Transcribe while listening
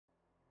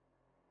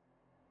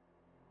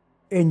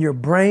And your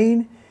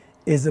brain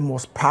is the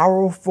most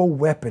powerful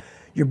weapon.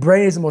 Your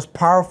brain is the most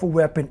powerful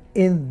weapon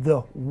in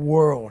the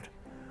world.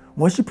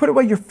 Once you put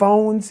away your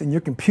phones and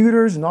your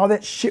computers and all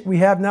that shit we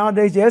have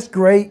nowadays, yeah, it's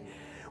great.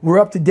 We're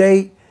up to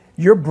date.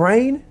 Your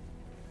brain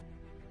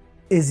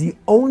is the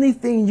only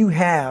thing you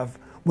have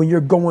when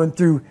you're going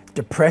through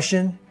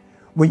depression,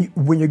 when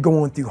you're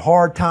going through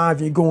hard times,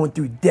 when you're going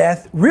through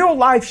death, real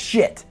life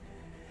shit.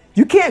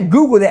 You can't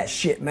Google that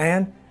shit,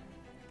 man.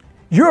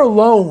 You're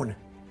alone.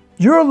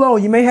 You're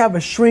alone. You may have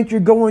a shrink you're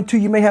going to,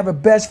 you may have a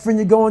best friend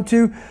you're going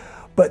to,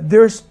 but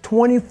there's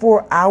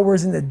 24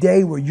 hours in the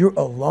day where you're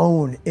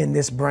alone in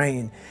this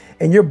brain,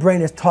 and your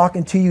brain is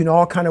talking to you in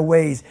all kinds of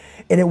ways,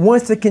 and it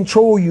wants to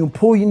control you and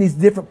pull you in these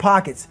different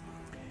pockets.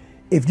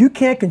 If you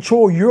can't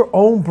control your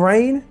own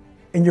brain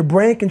and your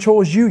brain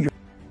controls you,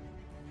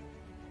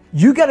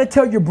 you got to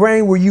tell your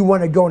brain where you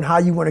want to go and how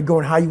you want to go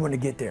and how you want to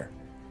get there.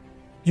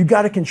 You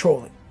got to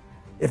control it.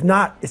 If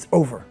not, it's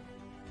over.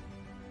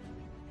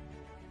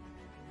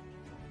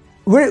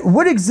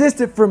 What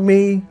existed for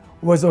me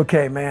was,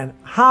 okay, man,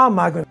 how am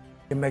I going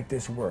to make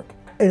this work?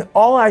 And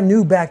all I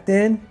knew back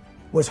then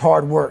was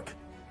hard work.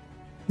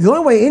 The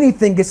only way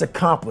anything gets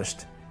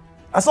accomplished.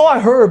 That's all I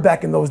heard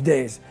back in those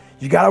days.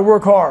 You got to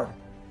work hard.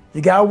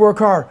 You got to work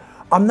hard.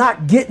 I'm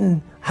not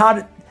getting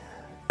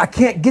I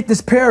can't get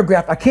this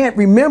paragraph. I can't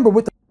remember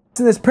what the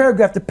in this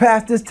paragraph to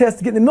pass this test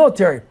to get in the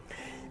military.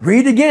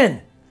 Read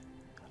again.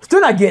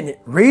 Still not getting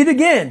it. Read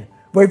again.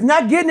 But if you're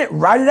not getting it,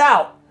 write it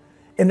out.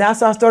 And that's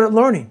how I started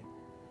learning.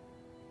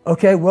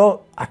 Okay,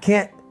 well, I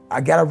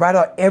got to write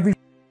out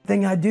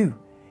everything I do.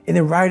 And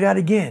then write it out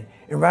again.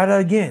 And write it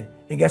out again.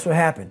 And guess what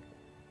happened?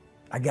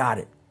 I got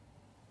it.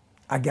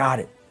 I got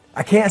it.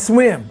 I can't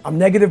swim. I'm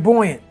negative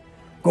buoyant.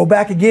 Go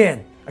back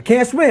again. I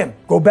can't swim.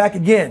 Go back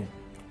again.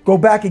 Go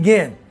back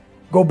again.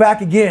 Go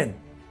back again.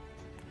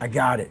 I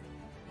got it.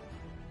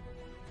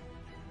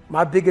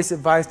 My biggest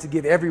advice to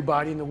give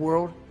everybody in the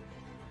world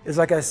is,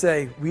 like I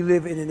say, we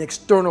live in an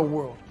external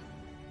world.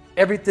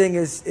 Everything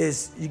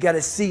is you got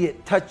to see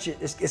it, touch it.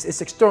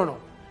 It's external.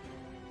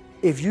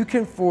 If you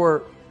can,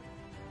 for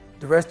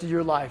the rest of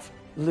your life,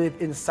 live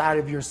inside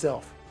of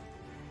yourself.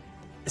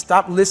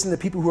 Stop listening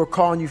to people who are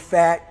calling you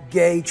fat,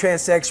 gay,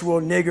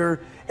 transsexual, nigger.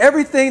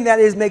 Everything that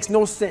is makes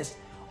no sense.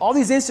 All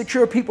these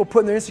insecure people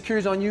putting their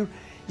insecurities on you,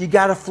 you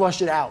got to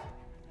flush it out.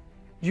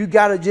 You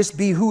got to just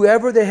be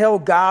whoever the hell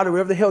God or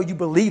whatever the hell you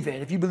believe in.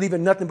 If you believe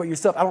in nothing but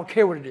yourself, I don't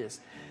care what it is.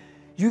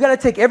 You got to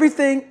take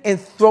everything and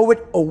throw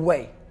it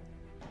away.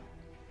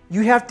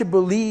 You have to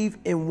believe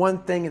in one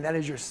thing, and that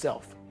is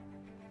yourself.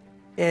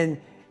 And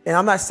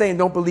I'm not saying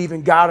don't believe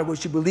in God or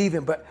what you believe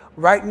in, but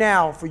right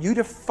now, for you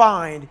to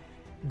find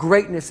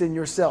greatness in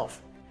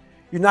yourself,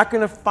 you're not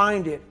going to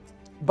find it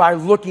by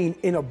looking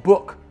in a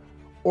book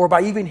or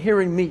by even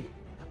hearing me.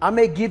 I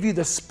may give you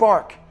the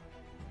spark,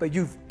 but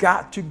you've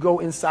got to go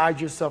inside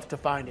yourself to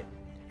find it.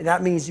 And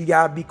that means you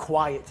got to be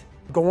quiet.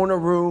 Go in a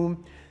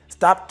room,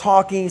 stop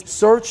talking,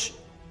 search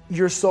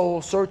your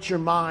soul, search your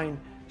mind,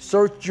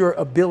 search your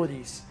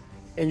abilities,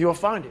 and you'll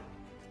find it.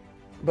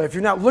 But if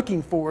you're not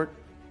looking for it,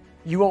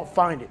 you won't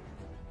find it.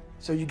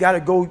 So you got to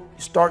go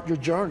start your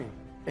journey.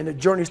 And the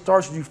journey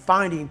starts with you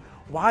finding,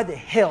 why the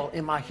hell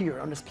am I here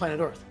on this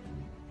planet Earth?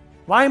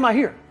 Why am I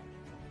here?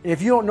 And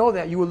if you don't know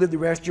that, you will live the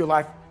rest of your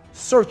life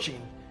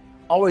searching,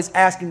 always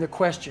asking the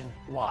question,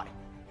 why?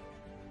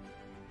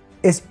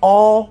 It's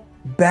all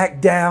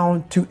back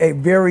down to a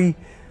very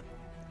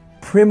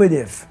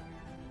primitive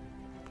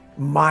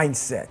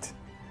mindset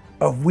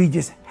of we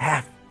just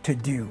have to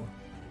do.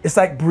 It's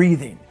like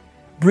breathing.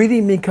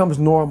 Breathing becomes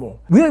normal.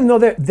 We don't even know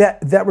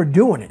that we're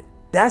doing it.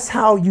 That's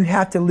how you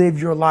have to live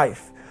your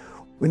life.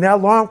 When that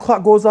alarm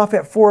clock goes off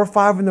at 4 or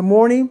 5 in the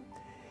morning,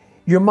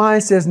 your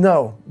mind says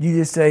no. You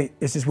just say,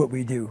 it's just what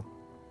we do.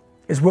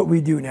 It's what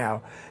we do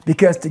now.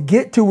 Because to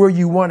get to where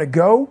you want to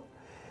go,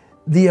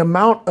 the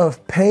amount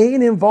of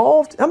pain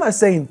involved, I'm not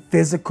saying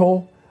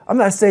physical, I'm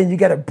not saying you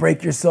got to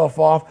break yourself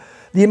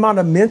off. The amount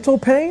of mental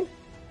pain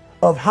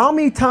of how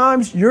many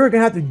times you're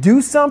going to have to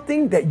do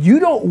something that you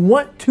don't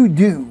want to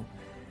do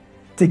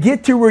to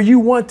get to where you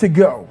want to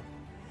go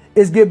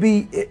is going to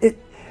be,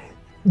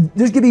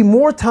 there's going to be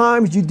more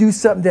times you do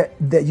something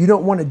that you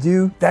don't want to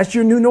do. That's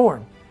your new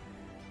norm.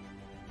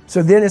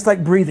 So then it's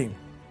like breathing.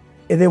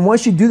 And then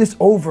once you do this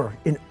over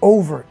and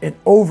over and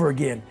over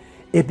again,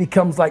 it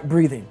becomes like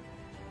breathing.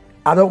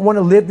 I don't want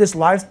to live this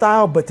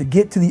lifestyle, but to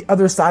get to the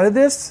other side of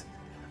this,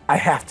 I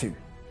have to.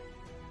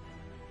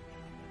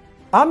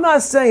 I'm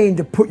not saying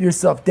to put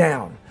yourself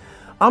down.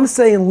 I'm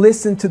saying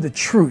listen to the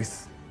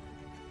truth.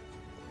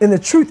 And the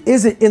truth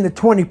isn't in the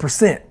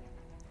 20%.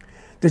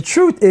 The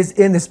truth is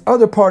in this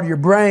other part of your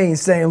brain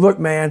saying, look,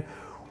 man,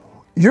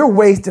 you're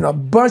wasting a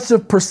bunch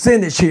of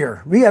percentage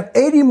here. We have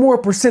 80 more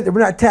percent that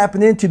we're not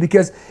tapping into,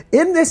 because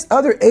in this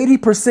other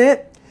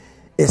 80%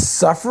 is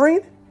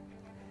suffering,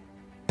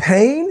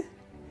 pain,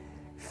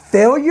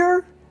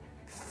 failure,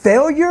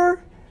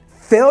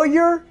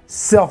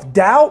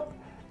 self-doubt,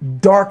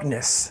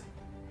 darkness,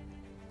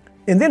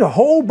 and then a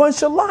whole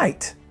bunch of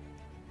light.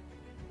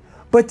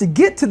 But to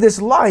get to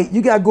this light,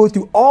 you got to go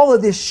through all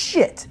of this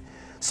shit.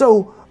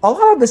 So a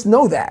lot of us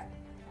know that.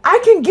 I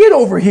can get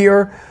over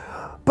here,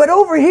 but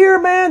over here,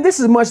 man, this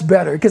is much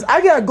better because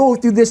I got to go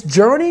through this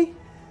journey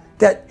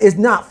that is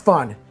not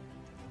fun.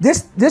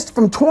 This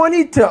from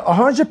 20 to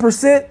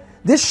 100%,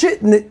 this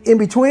shit in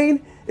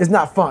between is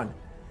not fun.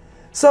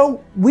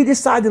 So we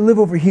decided to live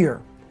over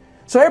here.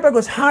 So everybody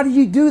goes, how do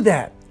you do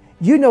that?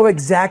 You know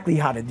exactly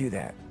how to do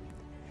that.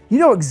 You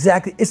know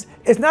exactly,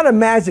 it's not a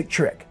magic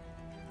trick.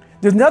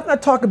 There's nothing I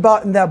talk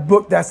about in that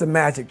book that's a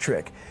magic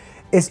trick.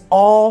 It's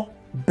all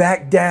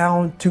back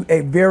down to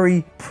a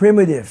very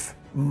primitive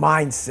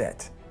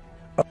mindset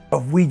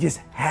of we just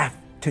have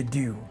to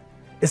do.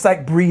 It's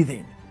like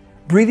breathing.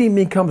 Breathing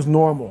becomes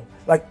normal.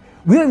 Like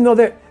we don't even know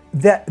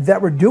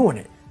that we're doing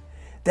it.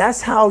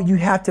 That's how you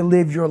have to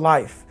live your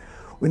life.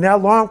 When that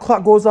alarm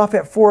clock goes off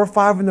at 4 or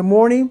 5 in the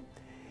morning,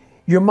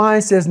 your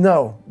mind says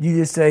no. You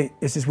just say,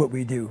 it's just what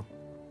we do.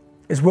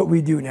 It's what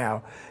we do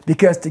now.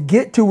 Because to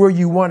get to where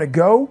you want to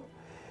go,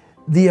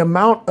 the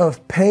amount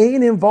of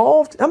pain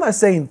involved, I'm not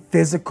saying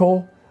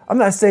physical, I'm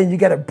not saying you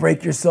got to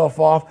break yourself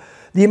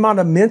off. The amount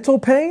of mental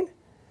pain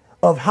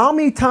of how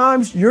many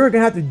times you're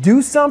going to have to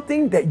do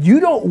something that you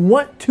don't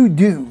want to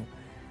do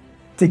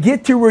to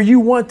get to where you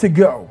want to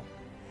go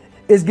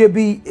is going to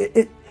be,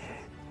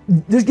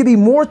 there's going to be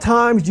more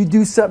times you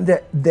do something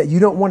that you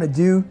don't want to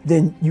do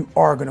than you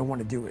are going to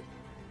want to do it.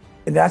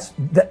 And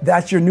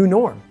that's your new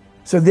norm.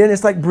 So then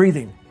it's like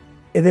breathing.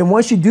 And then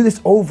once you do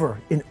this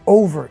over and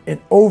over and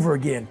over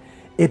again,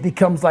 it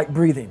becomes like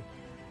breathing.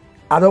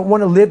 I don't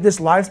want to live this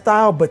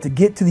lifestyle, but to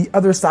get to the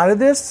other side of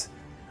this,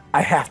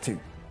 I have to.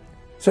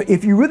 So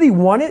if you really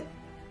want it,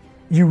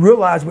 you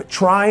realize what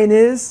trying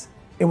is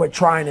and what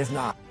trying is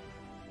not.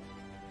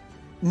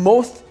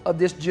 Most of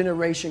this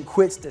generation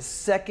quits the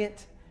second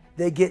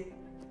they get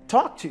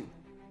talked to.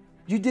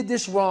 You did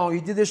this wrong,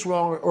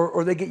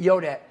 or they get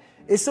yelled at.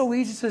 It's so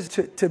easy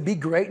to be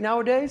great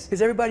nowadays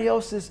because everybody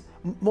else is,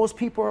 most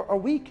people are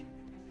weak.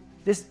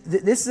 This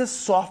is a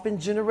softened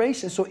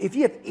generation. So if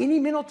you have any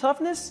mental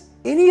toughness,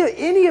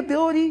 any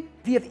ability,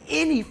 if you have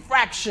any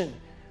fraction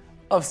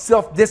of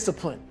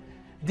self-discipline,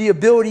 the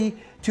ability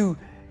to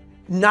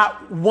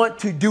not want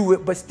to do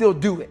it but still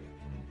do it.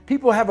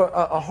 People have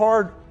a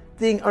hard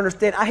thing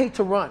understand. I hate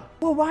to run.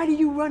 Well, why do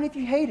you run if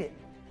you hate it?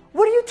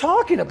 What are you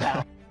talking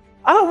about?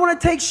 I don't want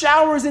to take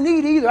showers and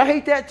eat either. I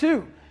hate that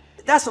too.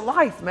 That's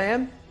life,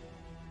 man.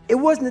 It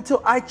wasn't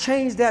until I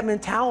changed that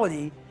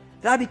mentality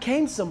that I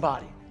became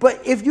somebody.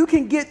 But if you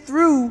can get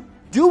through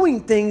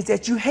doing things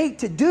that you hate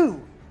to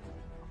do,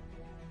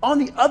 on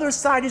the other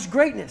side is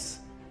greatness.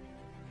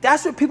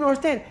 That's what people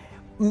understand.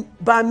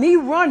 By me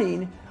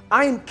running,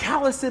 I am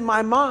callous in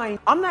my mind.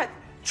 I'm not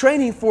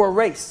training for a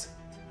race.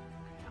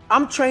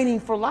 I'm training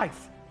for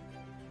life.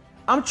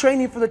 I'm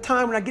training for the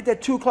time when I get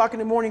that 2 o'clock in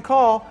the morning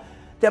call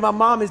that my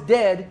mom is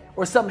dead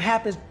or something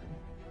happens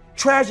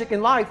tragic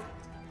in life.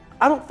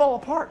 I don't fall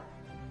apart.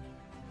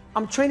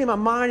 I'm training my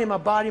mind and my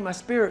body and my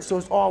spirit so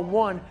it's all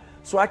one,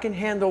 so I can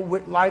handle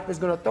what life is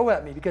going to throw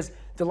at me. Because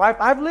the life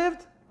I've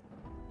lived,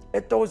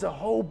 it throws a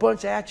whole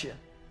bunch at you.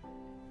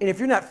 And if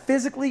you're not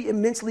physically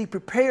and mentally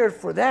prepared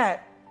for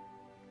that,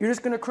 you're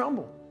just going to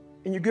crumble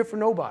and you're good for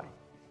nobody.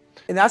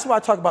 And that's why I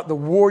talk about the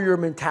warrior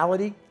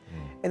mentality.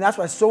 And that's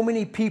why so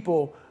many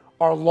people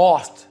are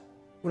lost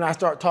when I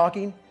start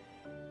talking.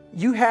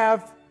 You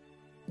have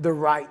the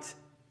right.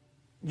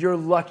 You're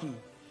lucky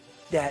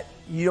that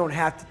you don't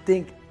have to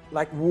think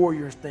like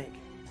warriors think.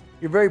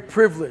 You're very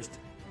privileged.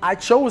 I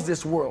chose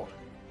this world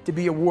to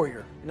be a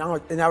warrior,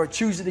 and I would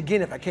choose it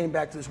again if I came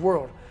back to this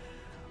world.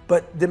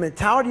 But the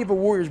mentality of a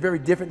warrior is very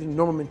different than the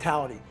normal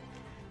mentality.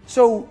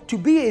 So to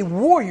be a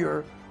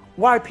warrior,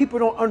 why people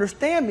don't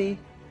understand me,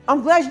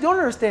 I'm glad you don't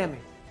understand me.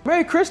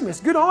 Merry Christmas,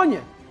 good on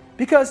you.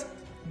 Because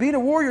being a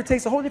warrior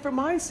takes a whole different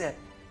mindset.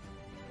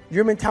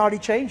 Your mentality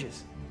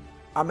changes.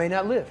 I may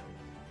not live.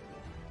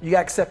 You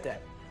gotta accept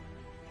that.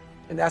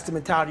 And that's the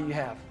mentality you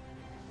have.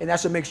 And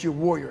that's what makes you a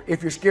warrior.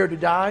 If you're scared to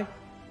die,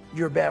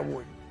 you're a bad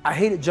warrior. I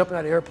hated jumping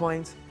out of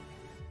airplanes.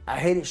 I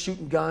hated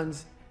shooting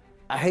guns.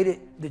 I hated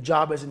the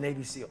job as a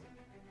Navy SEAL.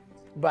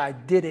 But I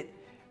did it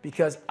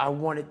because I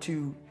wanted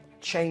to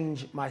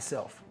change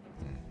myself.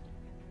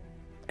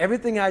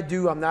 Everything I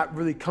do, I'm not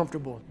really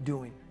comfortable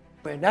doing.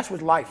 And that's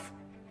with life.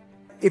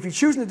 If you're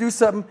choosing to do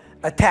something,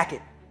 attack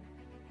it.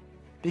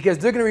 Because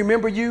they're gonna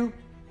remember you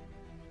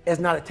as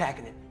not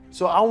attacking it.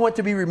 So I want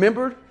to be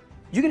remembered.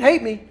 You can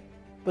hate me,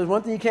 but there's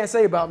one thing you can't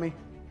say about me.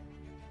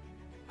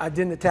 I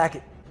didn't attack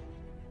it.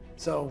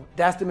 So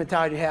that's the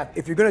mentality to have.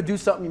 If you're gonna do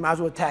something, you might as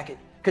well attack it,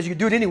 because you can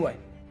do it anyway.